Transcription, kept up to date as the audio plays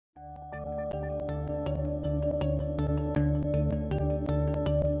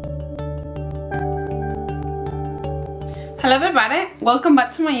Hello everybody, welcome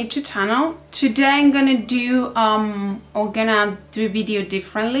back to my YouTube channel. Today I'm gonna do a video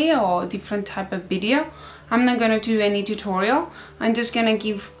differently or different type of video. I'm not gonna do any tutorial. I'm just gonna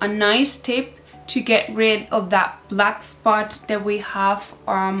give a nice tip to get rid of that black spot that we have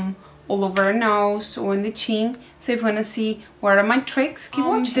all over our nose or in the chin. So if you wanna see what are my tricks, keep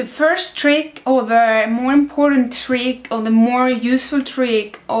watching. The first trick, or the more important trick, or the more useful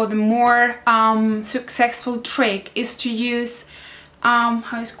trick, or the more successful trick is to use how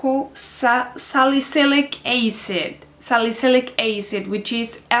it's called, salicylic acid, which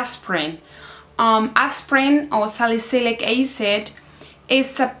is aspirin. Aspirin or salicylic acid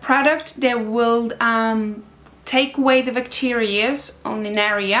is a product that will take away the bacteria on an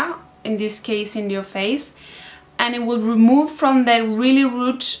area, in this case in your face, and it will remove from the really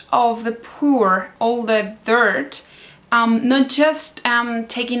root of the pore all the dirt, not just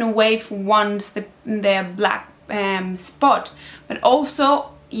taking away for once the black spot, but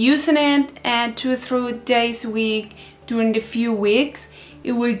also using it 2 or 3 days a week during the few weeks.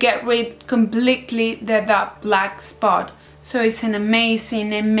 It will get rid completely that black spot. So it's an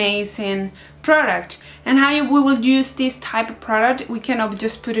amazing product. And how we will use this type of product, we cannot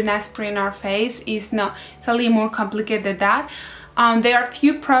just put an aspirin in our face. It's a little more complicated than that. There are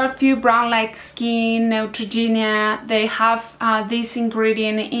few brown like skin, Neutrogena. They have this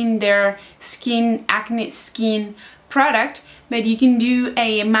ingredient in their acne skin product, but you can do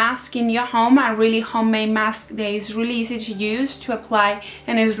a mask in your home, a really homemade mask that is really easy to use, to apply,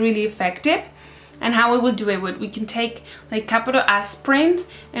 and is really effective. And how we will do it, we can take like a couple of aspirins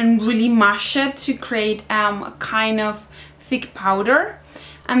and really mash it to create a kind of thick powder.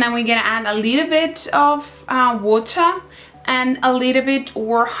 And then we're gonna add a little bit of water and a little bit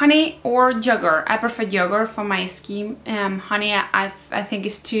or honey or yogurt. I prefer yogurt for my skin. Honey I think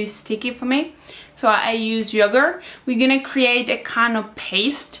is too sticky for me, so I use yogurt. We're gonna create a kind of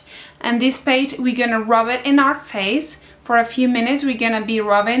paste, and this paste we're gonna rub it in our face for a few minutes. We're gonna be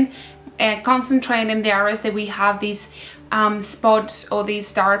rubbing, concentrating the areas that we have these spots or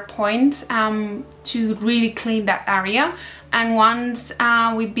these dark points, to really clean that area. And once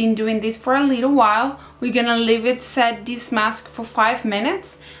we've been doing this for a little while, we're gonna leave it set this mask for 5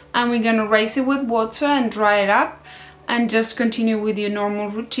 minutes, and we're gonna rinse it with water and dry it up, and just continue with your normal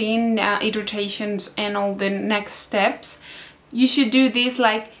routine, irritations and all the next steps. You should do this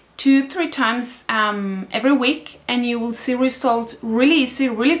like 2-3 times every week, and you will see results really easy,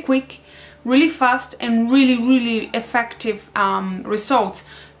 really quick, really fast, and really effective results.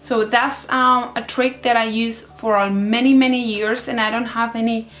 So that's a trick that I use for many years, and I don't have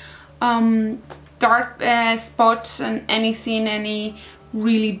any dark spots and anything, any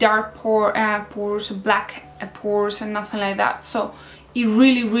really dark pores, black pores and nothing like that. So it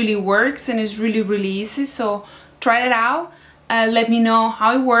really works, and it's really easy. So try it out. Let me know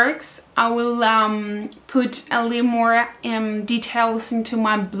how it works. I will put a little more details into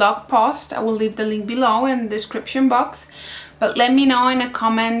my blog post. I will leave the link below in the description box. But let me know in a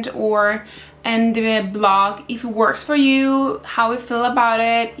comment or in the blog if it works for you, how you feel about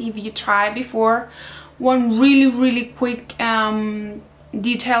it, if you tried before. One really quick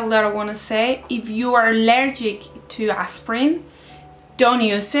detail that I want to say: if you are allergic to aspirin, don't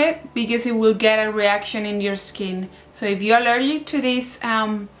use it, because it will get a reaction in your skin. So if you're allergic to this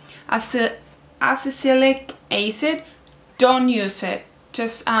salicylic acid, don't use it.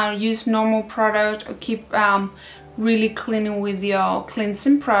 Just use normal product, or keep really cleaning with your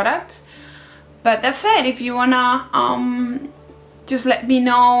cleansing products. But that's it. If you wanna just let me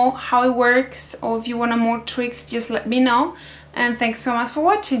know how it works, or if you want more tricks, just let me know. And thanks so much for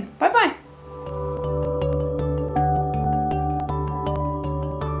watching. Bye bye.